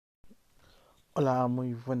Hola,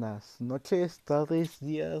 muy buenas noches, tardes,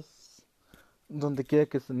 días, donde quiera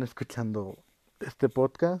que estén escuchando este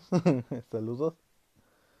podcast. Saludos.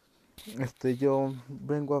 Yo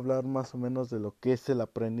vengo a hablar más o menos de lo que es el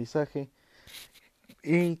aprendizaje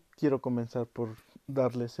y quiero comenzar por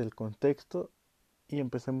darles el contexto y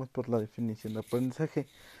empecemos por la definición de aprendizaje.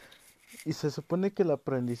 Y se supone que el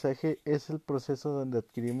aprendizaje es el proceso donde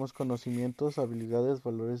adquirimos conocimientos, habilidades,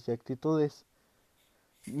 valores y actitudes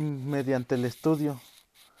mediante el estudio,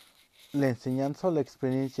 la enseñanza o la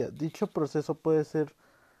experiencia. Dicho proceso puede ser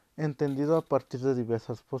entendido a partir de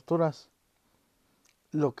diversas posturas,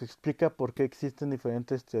 lo que explica por qué existen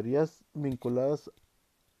diferentes teorías vinculadas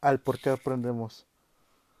al por qué aprendemos.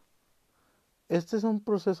 Este es un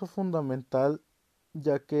proceso fundamental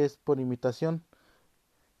ya que es por imitación,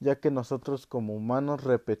 ya que nosotros como humanos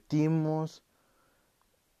repetimos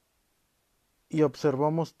y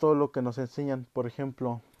observamos todo lo que nos enseñan. Por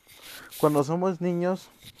ejemplo, cuando somos niños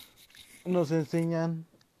nos enseñan,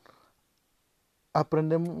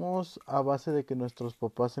 aprendemos a base de que nuestros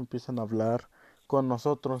papás empiezan a hablar con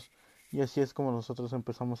nosotros y así es como nosotros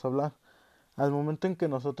empezamos a hablar. Al momento en que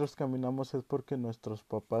nosotros caminamos es porque nuestros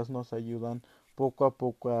papás nos ayudan poco a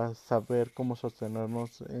poco a saber cómo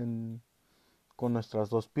sostenernos con nuestras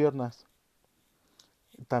dos piernas,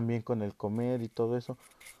 también con el comer y todo eso.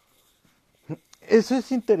 Eso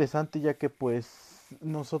es interesante ya que pues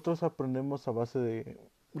nosotros aprendemos a base de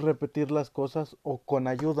repetir las cosas o con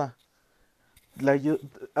ayuda. La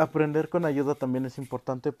aprender con ayuda también es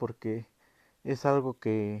importante porque es algo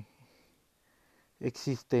que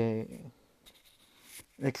existe,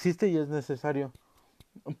 existe y es necesario.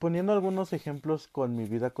 Poniendo algunos ejemplos con mi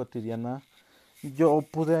vida cotidiana, yo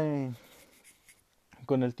pude,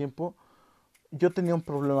 con el tiempo, yo tenía un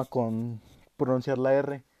problema con pronunciar la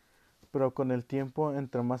R, pero con el tiempo,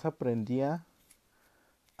 entre más aprendía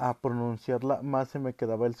a pronunciarla, más se me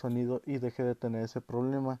quedaba el sonido y dejé de tener ese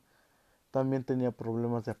problema. También tenía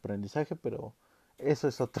problemas de aprendizaje, pero eso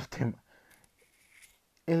es otro tema.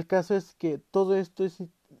 El caso es que todo esto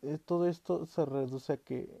se reduce a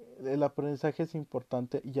que el aprendizaje es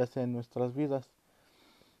importante ya sea en nuestras vidas.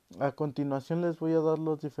 A continuación les voy a dar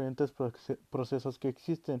los diferentes procesos que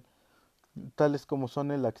existen, tales como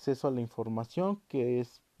son el acceso a la información, que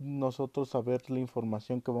es nosotros saber la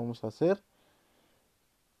información que vamos a hacer,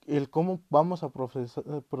 el cómo vamos a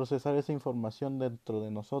procesar esa información dentro de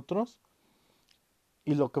nosotros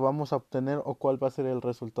y lo que vamos a obtener o cuál va a ser el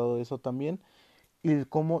resultado de eso también, y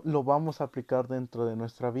cómo lo vamos a aplicar dentro de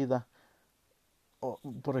nuestra vida. O,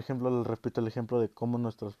 por ejemplo, les repito el ejemplo de cómo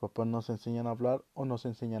nuestros papás nos enseñan a hablar o nos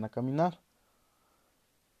enseñan a caminar.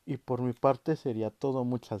 Y por mi parte sería todo.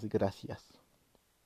 Muchas gracias.